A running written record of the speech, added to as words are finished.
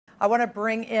I want to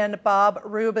bring in Bob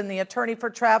Rubin, the attorney for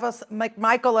Travis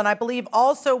McMichael, and I believe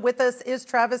also with us is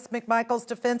Travis McMichael's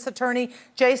defense attorney,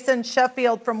 Jason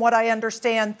Sheffield, from what I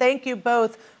understand. Thank you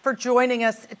both for joining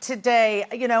us today.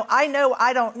 You know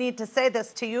I don't need to say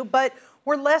this to you, but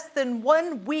we're less than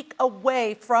 1 week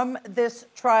away from this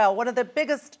trial, one of the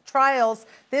biggest trials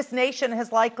this nation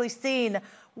has likely seen.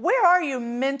 Where are you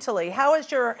mentally? How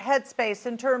is your headspace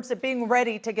in terms of being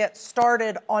ready to get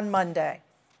started on Monday?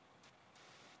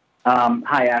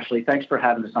 Hi, Ashley. Thanks for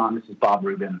having us on. This is Bob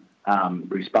Rubin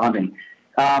responding.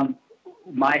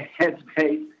 My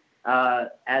headspace,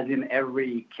 as in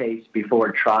every case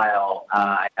before trial,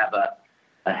 I have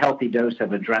a healthy dose of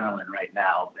adrenaline right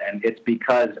now, and it's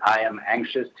because I am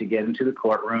anxious to get into the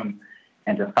courtroom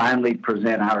and to finally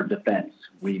present our defense.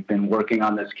 We've been working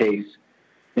on this case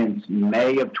since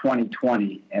May of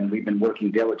 2020, and we've been working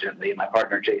diligently. My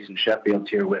partner, Jason Sheffield's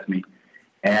here with me,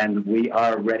 and we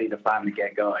are ready to finally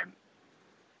get going.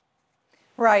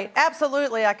 Right.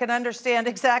 Absolutely. I can understand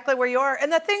exactly where you are.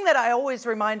 And the thing that I always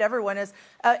remind everyone is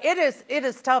it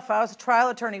is tough. I was a trial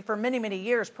attorney for many, many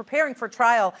years. Preparing for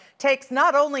trial takes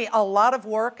not only a lot of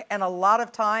work and a lot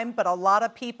of time, but a lot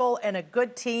of people and a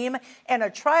good team. And a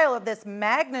trial of this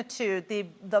magnitude,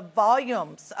 the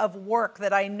volumes of work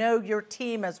that I know your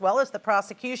team as well as the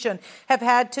prosecution have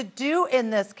had to do in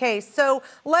this case. So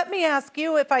let me ask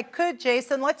you, if I could,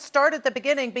 Jason, let's start at the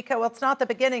beginning because, well, it's not the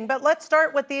beginning, but let's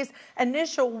start with these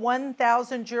initial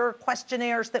 1,000 juror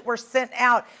questionnaires that were sent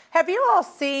out. Have you all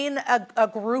seen a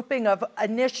grouping of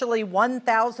initially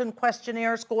 1,000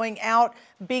 questionnaires going out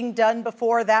being done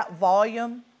before that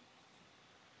volume?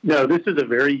 No, this is a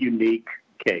very unique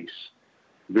case,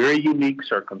 very unique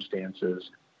circumstances,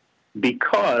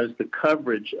 because the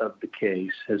coverage of the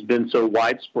case has been so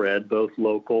widespread, both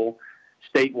local,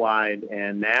 statewide,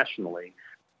 and nationally,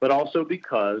 but also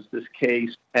because this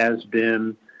case has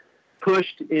been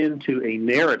pushed into a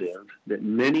narrative that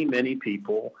many, many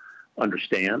people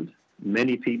understand.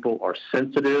 Many people are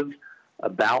sensitive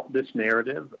about this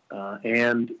narrative,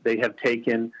 and they have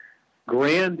taken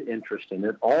grand interest in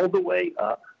it all the way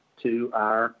up to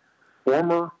our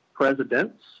former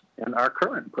presidents and our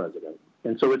current president.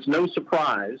 And so it's no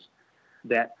surprise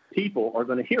that people are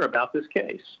going to hear about this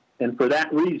case. And for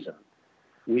that reason,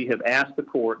 we have asked the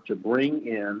court to bring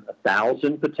in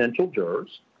 1,000 potential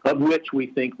jurors, of which we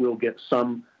think we'll get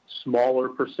some smaller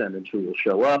percentage who will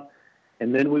show up.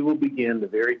 And then we will begin the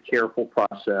very careful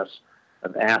process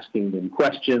of asking them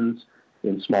questions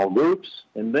in small groups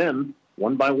and then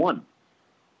one by one.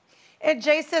 And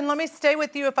Jason, let me stay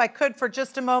with you if I could for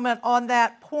just a moment on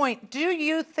that point. Do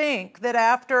you think that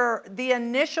after the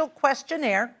initial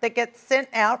questionnaire that gets sent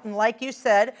out, and like you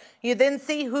said, you then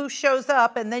see who shows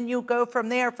up and then you go from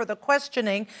there for the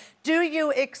questioning, do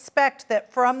you expect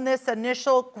that from this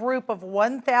initial group of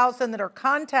 1,000 that are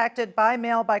contacted by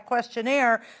mail by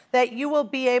questionnaire, that you will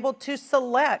be able to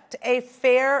select a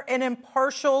fair and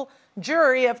impartial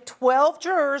jury of 12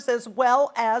 jurors as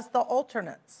well as the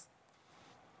alternates?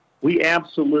 We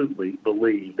absolutely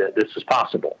believe that this is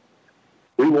possible.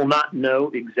 We will not know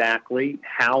exactly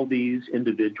how these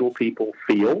individual people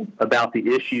feel about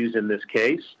the issues in this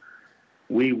case.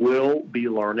 We will be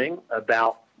learning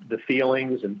about the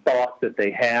feelings and thoughts that they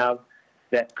have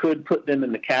that could put them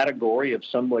in the category of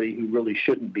somebody who really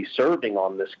shouldn't be serving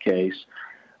on this case.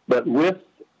 But with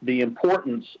the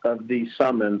importance of these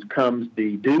summons comes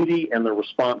the duty and the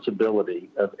responsibility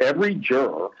of every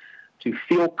juror to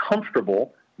feel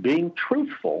comfortable being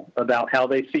truthful about how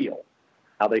they feel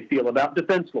about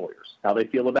defense lawyers, how they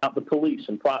feel about the police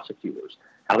and prosecutors,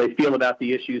 how they feel about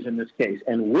the issues in this case.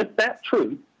 And with that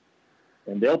truth,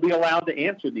 and they'll be allowed to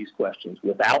answer these questions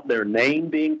without their name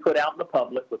being put out in the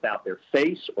public, without their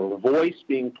face or voice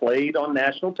being played on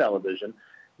national television,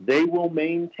 they will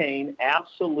maintain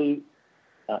absolute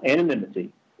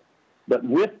anonymity. But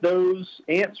with those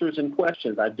answers and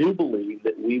questions, I do believe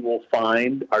that we will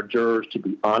find our jurors to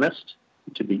be honest,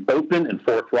 to be open and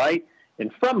forthright.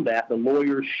 And from that, the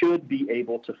lawyers should be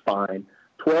able to find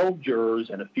 12 jurors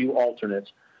and a few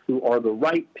alternates who are the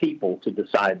right people to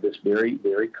decide this very,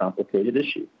 very complicated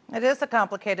issue. It is a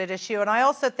complicated issue. And I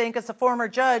also think, as a former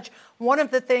judge, one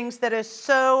of the things that is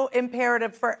so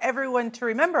imperative for everyone to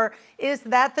remember is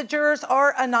that the jurors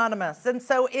are anonymous. And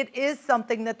so it is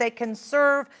something that they can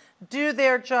serve do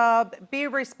their job, be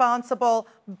responsible,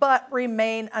 but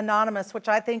remain anonymous, which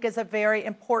I think is a very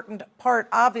important part,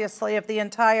 obviously, of the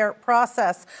entire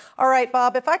process. All right,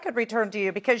 Bob, if I could return to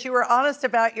you, because you were honest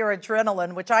about your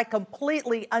adrenaline, which I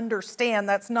completely understand.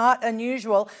 That's not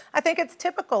unusual. I think it's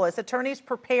typical as attorneys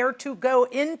prepare to go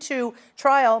into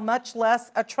trial, much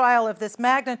less a trial of this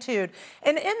magnitude.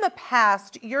 And in the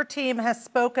past, your team has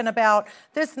spoken about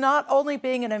this not only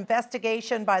being an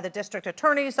investigation by the district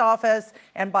attorney's office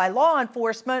and by law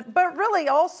enforcement, but really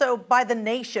also by the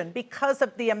nation because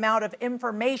of the amount of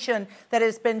information that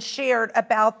has been shared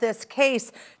about this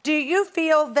case. Do you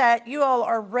feel that you all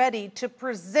are ready to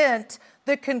present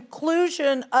the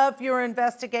conclusion of your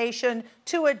investigation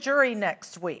to a jury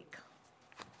next week?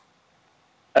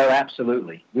 Oh,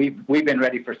 absolutely. We've been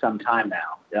ready for some time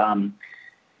now.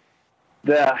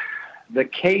 The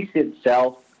case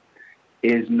itself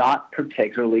is not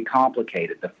particularly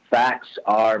complicated. The facts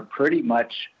are pretty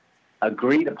much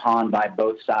agreed upon by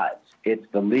both sides. It's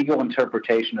the legal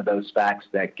interpretation of those facts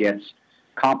that gets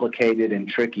complicated and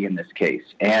tricky in this case.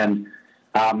 And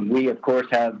we, of course,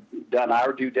 have done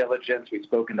our due diligence. We've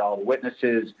spoken to all the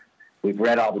witnesses. We've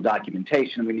read all the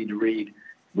documentation we need to read.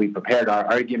 We've prepared our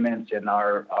arguments and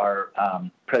our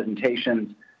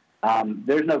presentations.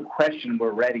 There's no question we're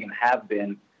ready and have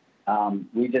been.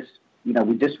 We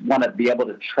just want to be able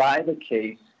to try the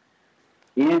case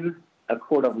in a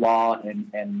court of law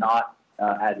and not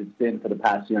as it's been for the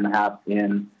past year and a half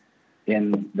in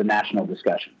the national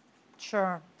discussion.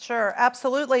 Sure,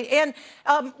 absolutely. And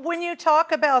when you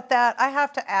talk about that, I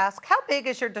have to ask, how big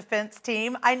is your defense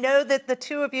team? I know that the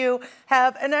two of you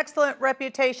have an excellent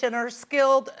reputation, are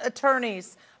skilled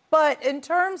attorneys, but in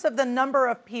terms of the number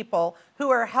of people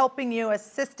who are helping you,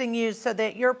 assisting you so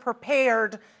that you're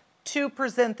prepared to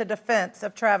present the defense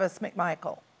of Travis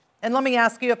McMichael. And let me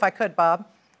ask you if I could, Bob.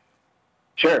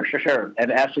 Sure.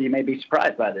 And actually, you may be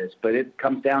surprised by this, but it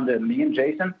comes down to me and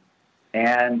Jason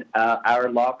and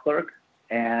our law clerk,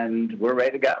 and we're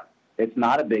ready to go. It's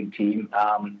not a big team.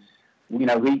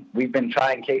 We've been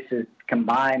trying cases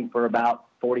combined for about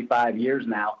 45 years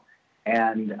now,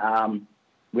 and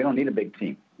we don't need a big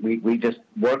team. We just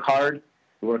work hard,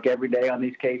 we work every day on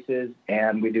these cases,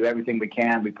 and we do everything we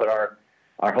can. We put our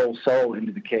whole soul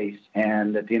into the case,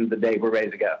 and at the end of the day, we're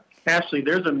ready to go. Ashley,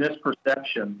 there's a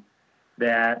misperception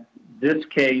that this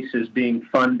case is being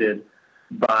funded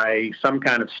by some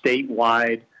kind of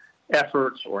statewide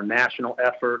efforts or national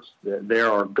efforts, that there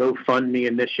are GoFundMe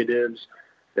initiatives,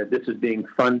 that this is being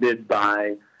funded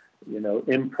by,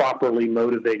 improperly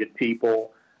motivated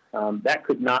people. That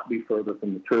could not be further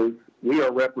from the truth. We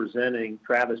are representing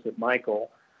Travis McMichael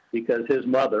because his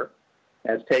mother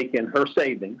has taken her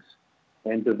savings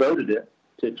and devoted it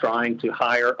to trying to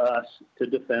hire us to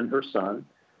defend her son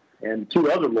and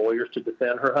two other lawyers to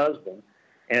defend her husband,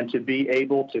 and to be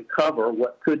able to cover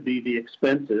what could be the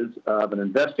expenses of an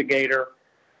investigator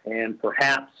and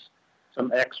perhaps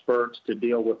some experts to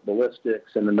deal with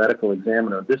ballistics and the medical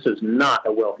examiner. This is not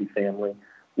a wealthy family.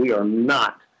 We are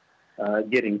not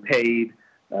getting paid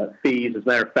fees. As a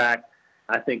matter of fact,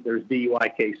 I think there's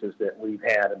DUI cases that we've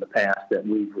had in the past that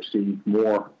we've received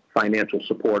more financial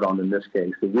support on in this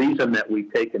case. The reason that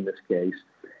we've taken this case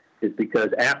is because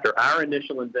after our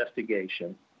initial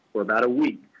investigation for about a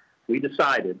week, we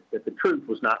decided that the truth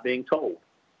was not being told,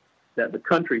 that the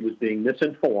country was being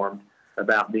misinformed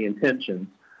about the intentions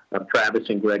of Travis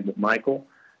and Greg McMichael.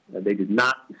 They did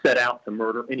not set out to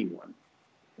murder anyone.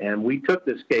 And we took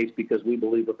this case because we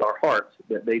believe with our hearts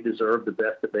that they deserve the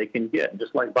best that they can get. And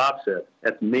just like Bob said,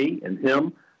 that's me and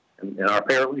him and our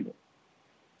paralegal.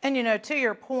 And, to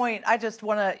your point, I just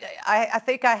want to, I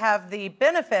think I have the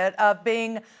benefit of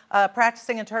being a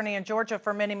practicing attorney in Georgia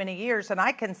for many, many years. And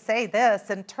I can say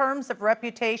this, in terms of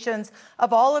reputations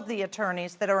of all of the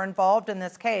attorneys that are involved in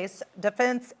this case,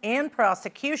 defense and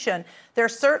prosecution,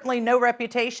 there's certainly no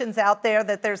reputations out there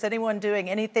that there's anyone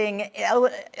doing anything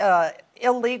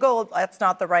illegal, that's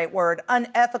not the right word,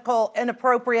 unethical,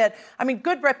 inappropriate. I mean,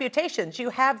 good reputations.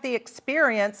 You have the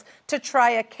experience to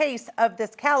try a case of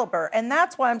this caliber. And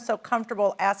that's why I'm so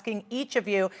comfortable asking each of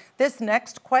you this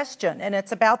next question. And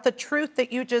it's about the truth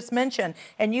that you just mentioned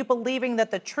and you believing that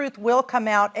the truth will come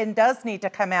out and does need to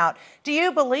come out. Do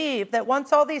you believe that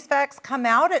once all these facts come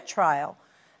out at trial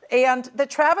and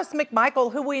that Travis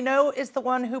McMichael, who we know is the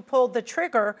one who pulled the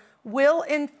trigger, will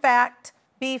in fact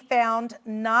be found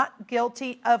not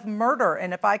guilty of murder?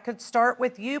 And if I could start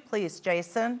with you, please,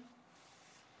 Jason.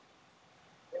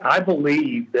 I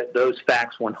believe that those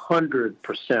facts 100%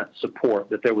 support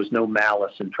that there was no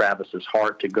malice in Travis's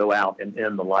heart to go out and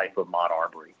end the life of Ahmaud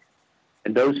Arbery.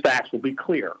 And those facts will be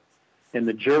clear. And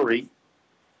the jury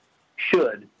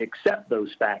should accept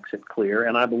those facts and clear,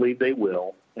 and I believe they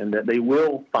will, and that they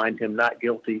will find him not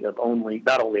guilty of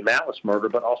not only malice murder,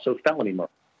 but also felony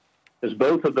murder, because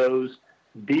both of those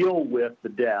deal with the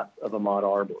death of Ahmaud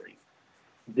Arbery.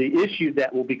 The issue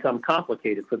that will become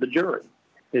complicated for the jury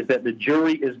is that the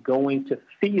jury is going to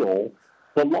feel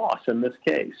the loss in this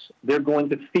case. They're going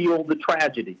to feel the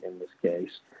tragedy in this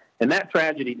case, and that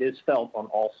tragedy is felt on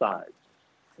all sides.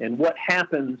 And what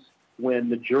happens when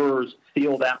the jurors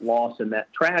feel that loss and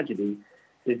that tragedy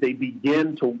is they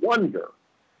begin to wonder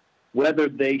whether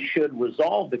they should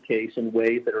resolve the case in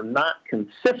ways that are not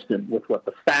consistent with what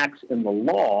the facts in the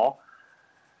law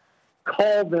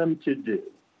call them to do.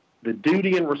 The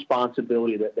duty and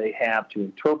responsibility that they have to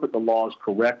interpret the laws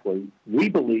correctly, we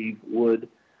believe, would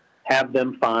have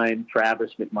them find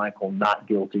Travis McMichael not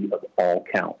guilty of all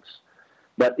counts.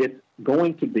 But it's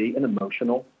going to be an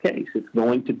emotional case. It's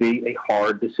going to be a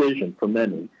hard decision for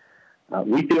many.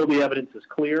 We feel the evidence is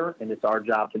clear, and it's our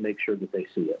job to make sure that they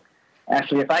see it.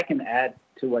 Ashley, if I can add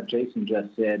to what Jason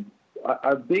just said,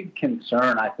 our big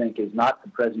concern, I think, is not the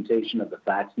presentation of the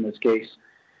facts in this case,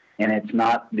 and it's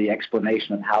not the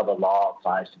explanation of how the law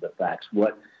applies to the facts.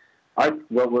 What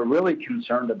we're really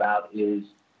concerned about is,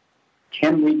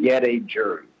 can we get a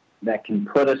jury that can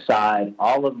put aside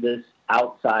all of this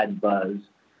outside buzz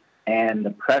and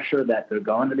the pressure that they're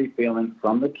going to be feeling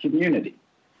from the community,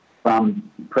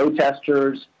 from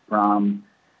protesters, from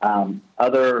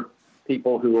other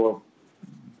people who will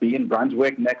be in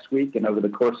Brunswick next week and over the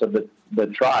course of the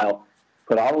trial,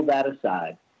 put all of that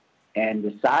aside and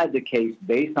decide the case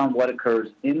based on what occurs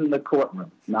in the courtroom,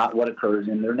 not what occurs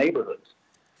in their neighborhoods.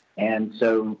 And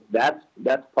so that's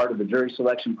part of the jury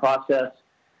selection process.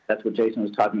 That's what Jason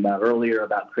was talking about earlier,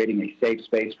 about creating a safe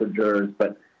space for jurors.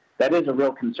 But that is a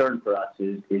real concern for us,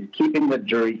 is keeping the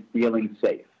jury feeling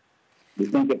safe. We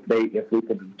think if we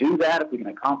can do that, if we can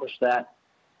accomplish that,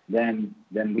 then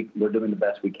we're doing the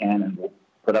best we can, and we'll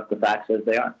put up the facts as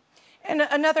they are. And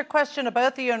another question to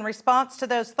both of you in response to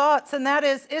those thoughts, and that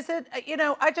is it,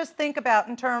 I just think about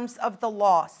in terms of the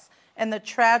loss and the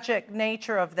tragic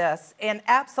nature of this, and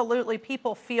absolutely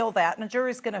people feel that, and the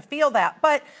jury's going to feel that.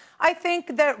 But I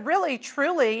think that really,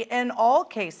 truly, in all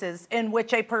cases in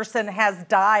which a person has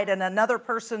died and another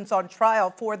person's on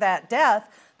trial for that death,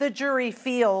 the jury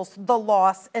feels the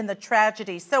loss and the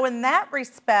tragedy. So in that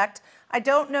respect, I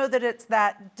don't know that it's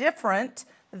that different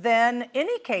than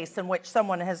any case in which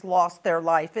someone has lost their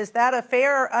life. Is that a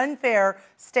fair or unfair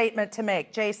statement to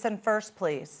make? Jason, first,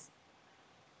 please.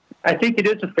 I think it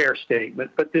is a fair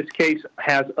statement, but this case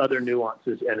has other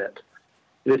nuances in it.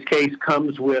 This case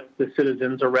comes with the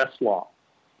citizen's arrest law,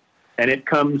 and it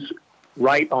comes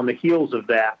right on the heels of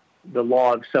that, the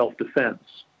law of self-defense.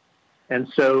 And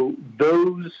so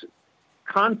those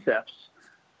concepts,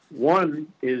 one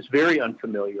is very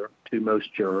unfamiliar to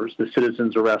most jurors, the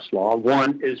citizen's arrest law.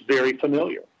 One is very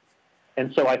familiar.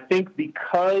 And so I think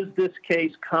because this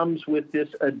case comes with this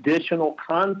additional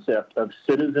concept of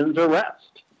citizen's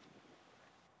arrest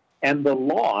and the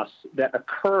loss that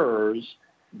occurs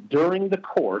during the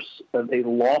course of a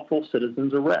lawful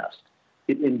citizen's arrest,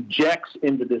 it injects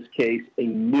into this case a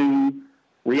new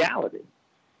reality,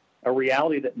 a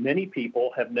reality that many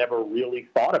people have never really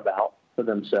thought about for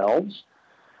themselves.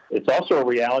 It's also a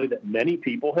reality that many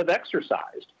people have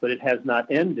exercised, but it has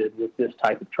not ended with this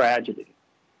type of tragedy.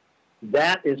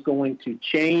 That is going to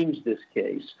change this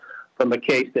case from a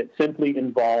case that simply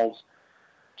involves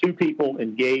two people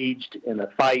engaged in a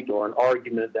fight or an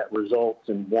argument that results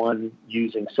in one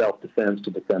using self-defense to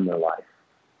defend their life.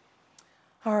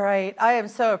 All right. I am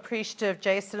so appreciative,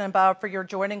 Jason and Bob, for your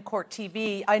joining Court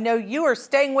TV. I know you are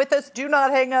staying with us. Do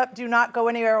not hang up. Do not go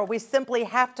anywhere. We simply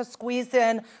have to squeeze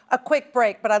in a quick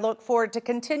break, but I look forward to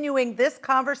continuing this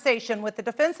conversation with the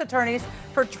defense attorneys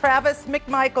for Travis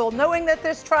McMichael, knowing that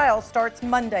this trial starts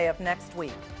Monday of next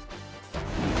week.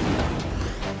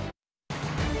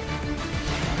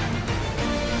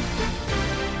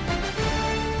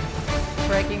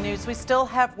 Breaking news. We still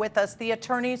have with us the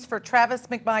attorneys for Travis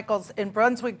McMichael in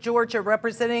Brunswick, Georgia,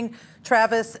 representing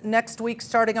Travis next week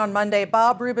starting on Monday.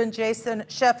 Bob Rubin, Jason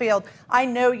Sheffield. I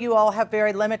know you all have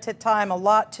very limited time, a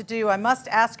lot to do. I must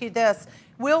ask you this.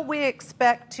 Will we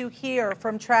expect to hear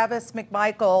from Travis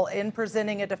McMichael in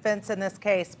presenting a defense in this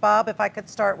case? Bob, if I could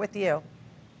start with you.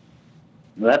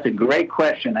 Well, that's a great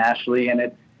question, Ashley,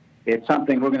 and it's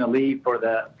something we're going to leave for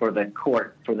the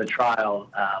court, for the trial.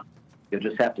 You'll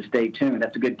just have to stay tuned.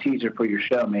 That's a good teaser for your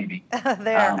show, maybe.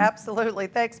 Absolutely.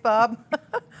 Thanks, Bob.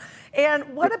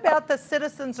 And what about the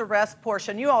citizen's arrest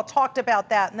portion? You all talked about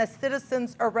that and the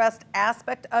citizen's arrest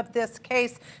aspect of this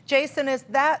case. Jason, is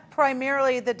that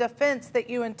primarily the defense that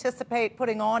you anticipate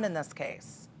putting on in this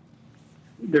case?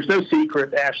 there's no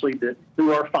secret, Ashley, that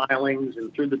through our filings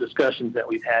and through the discussions that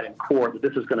we've had in court, that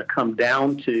this is going to come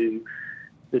down to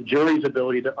the jury's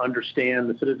ability to understand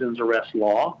the citizen's arrest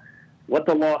law, what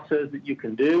the law says that you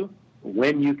can do,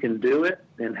 when you can do it,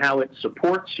 and how it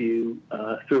supports you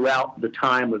throughout the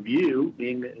time of you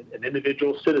being an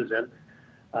individual citizen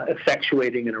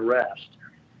effectuating an arrest.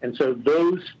 And so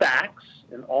those facts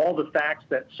and all the facts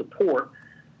that support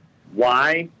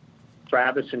why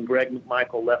Travis and Greg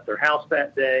McMichael left their house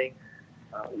that day,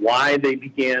 why they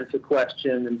began to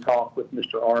question and talk with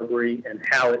Mr. Arbery, and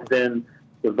how it then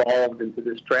evolved into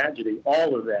this tragedy,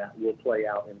 all of that will play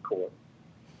out in court.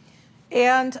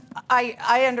 And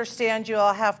I understand you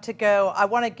all have to go. I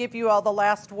want to give you all the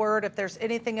last word if there's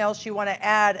anything else you want to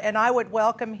add. And I would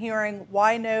welcome hearing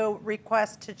why no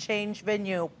request to change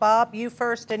venue. Bob, you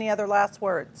first. Any other last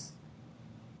words?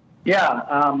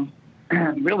 Yeah,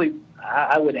 really,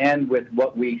 I would end with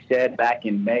what we said back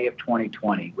in May of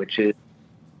 2020, which is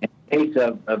in the case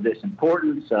of this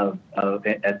importance of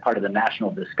as part of the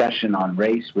national discussion on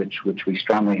race, which we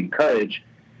strongly encourage,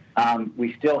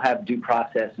 we still have due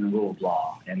process and rule of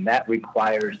law, and that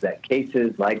requires that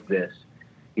cases like this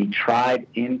be tried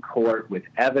in court with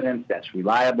evidence that's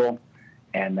reliable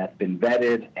and that's been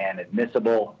vetted and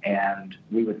admissible. And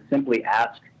we would simply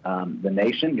ask the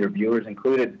nation, your viewers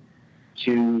included,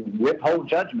 to withhold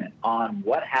judgment on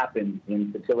what happened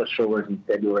in Patillas Shores in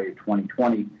February of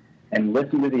 2020 and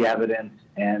listen to the evidence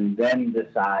and then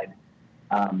decide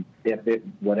if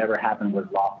whatever happened was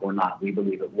lawful or not. We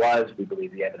believe it was. We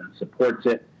believe the evidence supports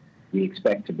it. We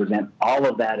expect to present all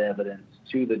of that evidence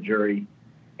to the jury,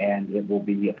 and it will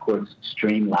be, of course,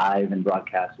 streamed live and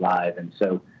broadcast live. And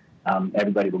so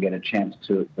everybody will get a chance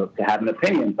to have an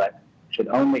opinion, but should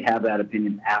only have that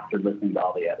opinion after listening to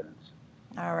all the evidence.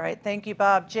 All right. Thank you,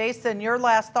 Bob. Jason, your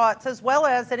last thoughts, as well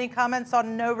as any comments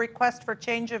on no request for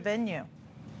change of venue.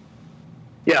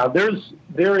 Yeah, there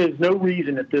is no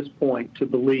reason at this point to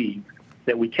believe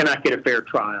that we cannot get a fair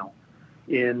trial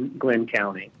in Glenn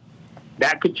County.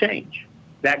 That could change.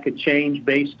 That could change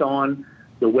based on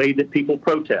the way that people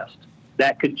protest.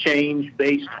 That could change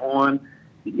based on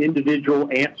the individual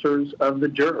answers of the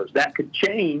jurors. That could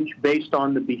change based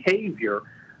on the behavior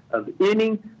of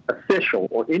any official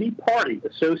or any party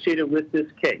associated with this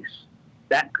case.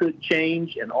 That could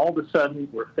change, and all of a sudden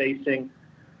we're facing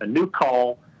a new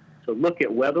call to look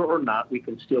at whether or not we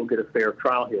can still get a fair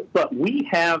trial here. But we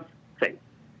have faith,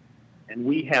 and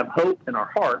we have hope in our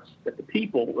hearts that the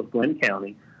people of Glenn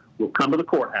County will come to the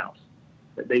courthouse,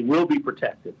 that they will be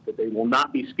protected, that they will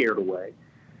not be scared away,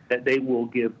 that they will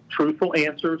give truthful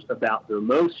answers about their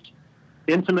most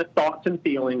intimate thoughts and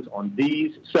feelings on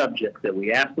these subjects that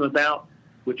we ask them about,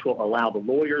 which will allow the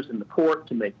lawyers in the court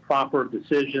to make proper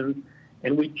decisions.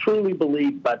 And we truly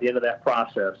believe by the end of that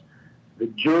process, the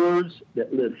jurors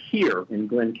that live here in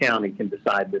Glenn County can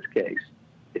decide this case.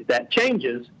 If that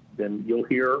changes, then you'll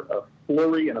hear a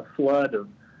flurry and a flood of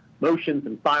motions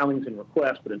and filings and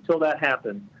requests. But until that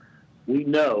happens, we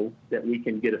know that we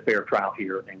can get a fair trial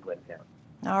here in Glenn County.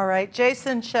 All right.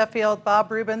 Jason Sheffield,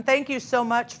 Bob Rubin, thank you so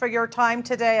much for your time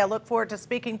today. I look forward to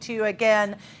speaking to you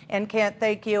again and can't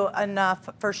thank you enough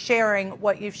for sharing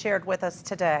what you've shared with us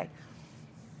today.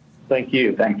 Thank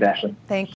you. Thanks, Ashley. Thank you.